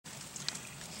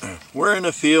We're in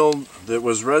a field that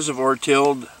was reservoir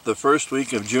tilled the first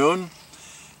week of June,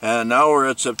 and now we're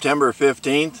at September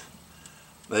 15th.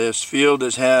 This field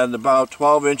has had about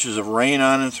 12 inches of rain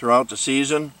on it throughout the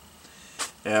season,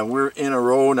 and we're in a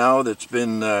row now that's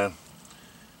been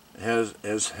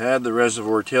has had the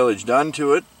reservoir tillage done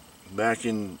to it back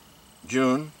in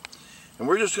June, and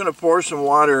we're just going to pour some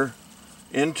water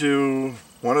into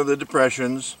one of the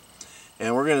depressions,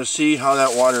 and we're going to see how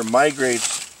that water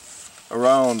migrates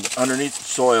around underneath the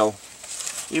soil,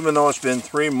 even though it's been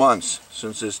 3 months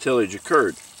since this tillage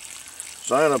occurred.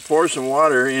 So I'm going to pour some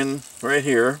water in right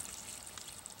here,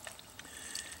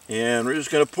 and we're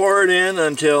just going to pour it in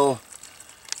until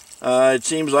it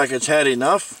seems like it's had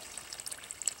enough,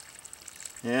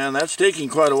 and that's taking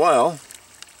quite a while,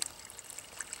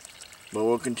 but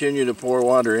we'll continue to pour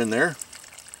water in there.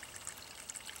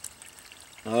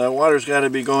 Now that water's got to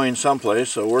be going someplace,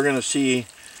 so we're going to see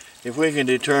if we can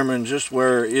determine just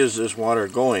where is this water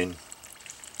going.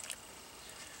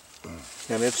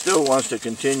 And it still wants to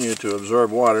continue to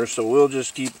absorb water, so we'll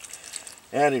just keep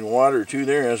adding water to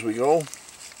there as we go.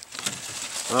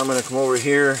 I'm going to come over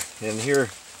here, and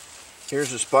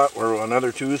here's a spot where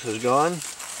another tooth has gone.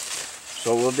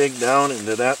 So we'll dig down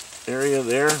into that area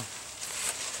there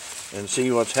and see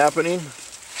what's happening.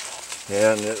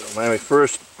 And my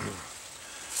first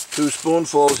 2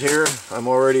 spoonfuls here, I'm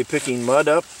already picking mud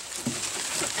up.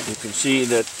 You can see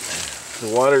that the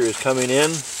water is coming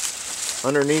in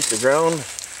underneath the ground.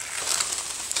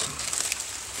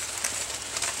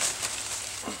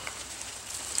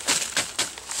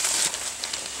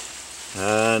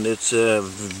 And it's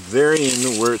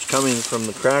varying where it's coming from,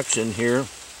 the cracks in here,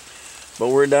 but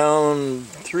we're down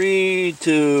 3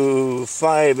 to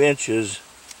 5 inches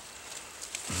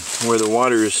where the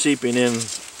water is seeping in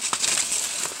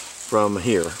from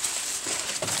here.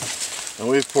 And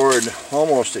we've poured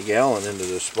almost a gallon into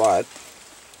this spot.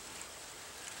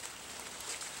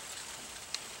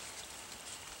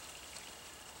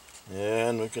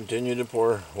 And we continue to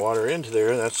pour water into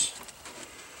there. That's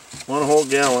 1 whole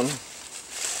gallon.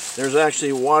 There's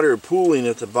actually water pooling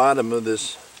at the bottom of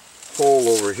this hole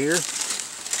over here.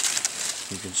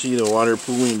 You can see the water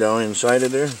pooling down inside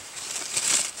of there.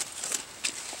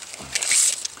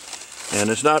 And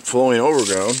it's not flowing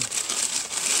overground.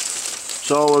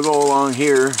 So we'll go along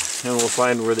here and we'll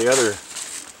find where the other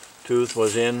tooth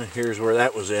was in. Here's where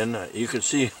that was in. You can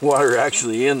see water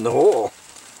actually in the hole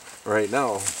right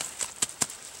now.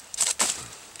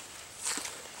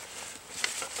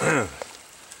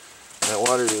 That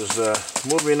water is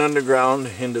moving underground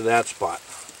into that spot.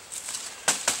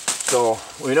 So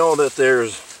we know that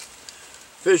there's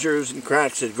fissures and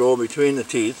cracks that go between the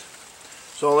teeth.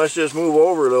 So let's just move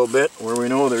over a little bit where we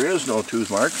know there is no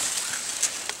tooth mark.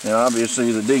 And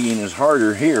obviously the digging is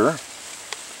harder here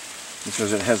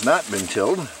because it has not been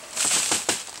tilled.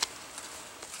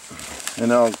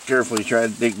 And I'll carefully try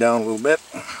to dig down a little bit,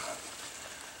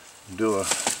 do a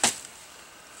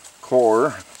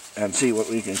core, and see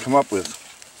what we can come up with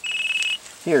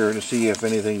here to see if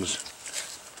anything's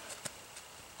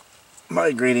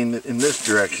migrating in this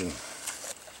direction.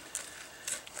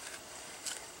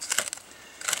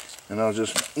 And I'll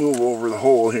just move over the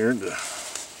hole here to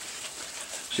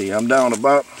see. I'm down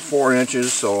about 4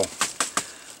 inches, so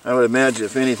I would imagine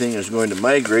if anything is going to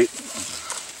migrate,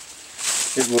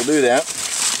 it will do that.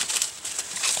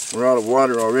 We're out of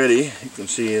water already, you can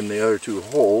see in the other 2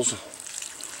 holes.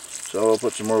 So I'll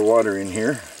put some more water in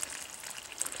here.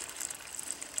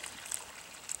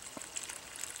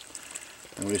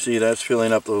 And we see that's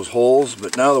filling up those holes,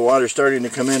 but now the water's starting to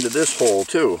come into this hole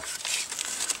too,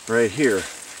 right here.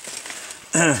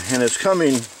 And it's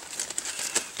coming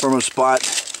from a spot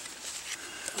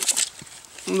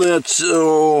that's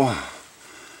 2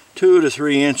 to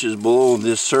 3 inches below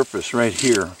this surface right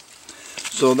here.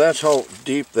 So that's how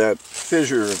deep that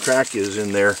fissure or crack is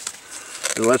in there.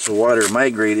 It lets the water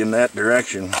migrate in that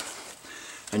direction,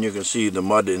 and you can see the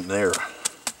mud in there.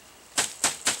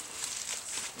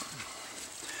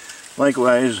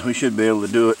 Likewise, we should be able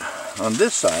to do it on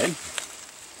this side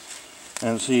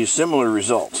and see similar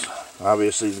results.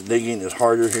 Obviously the digging is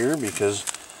harder here because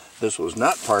this was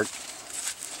not part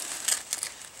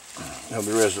of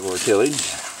the reservoir tillage.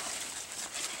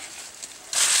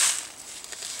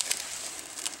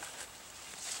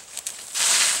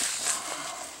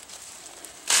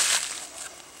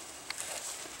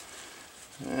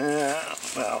 Yeah,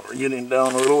 well, we're getting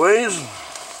down a little ways.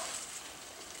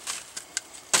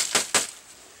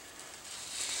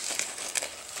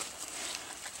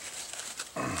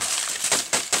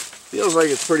 Feels like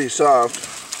it's pretty soft.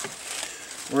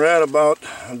 We're at about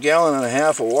 1.5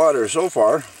 gallons of water so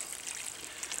far.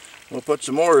 We'll put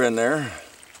some more in there.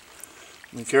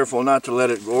 Be careful not to let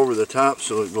it go over the top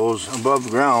so it goes above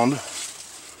ground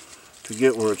to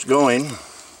get where it's going.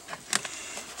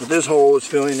 But this hole is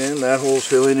filling in, that hole is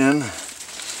filling in.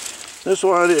 This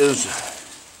one is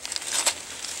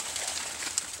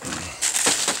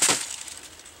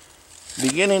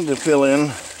beginning to fill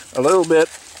in a little bit,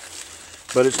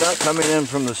 but it's not coming in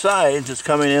from the sides, it's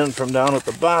coming in from down at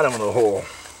the bottom of the hole.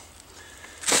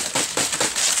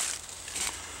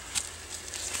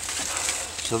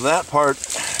 So that part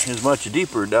is much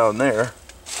deeper down there.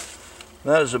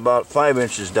 That is about 5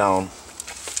 inches down.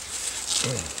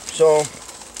 So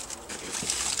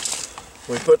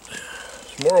we put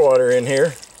some more water in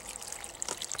here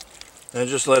and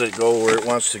just let it go where it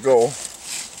wants to go.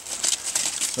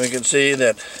 We can see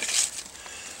that,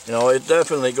 you know, it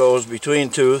definitely goes between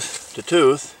tooth to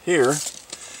tooth here,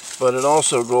 but it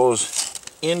also goes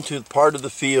into part of the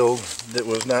field that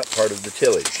was not part of the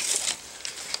tillage.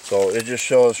 So it just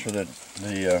shows for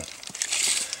the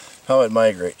how it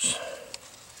migrates.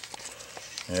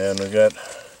 And we've got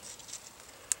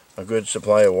a good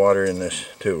supply of water in this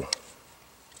too.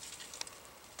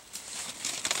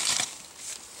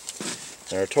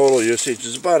 Our total usage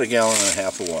is about 1.5 gallons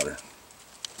of water.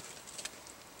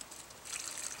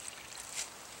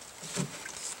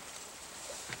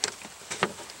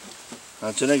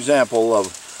 That's an example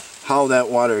of how that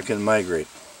water can migrate.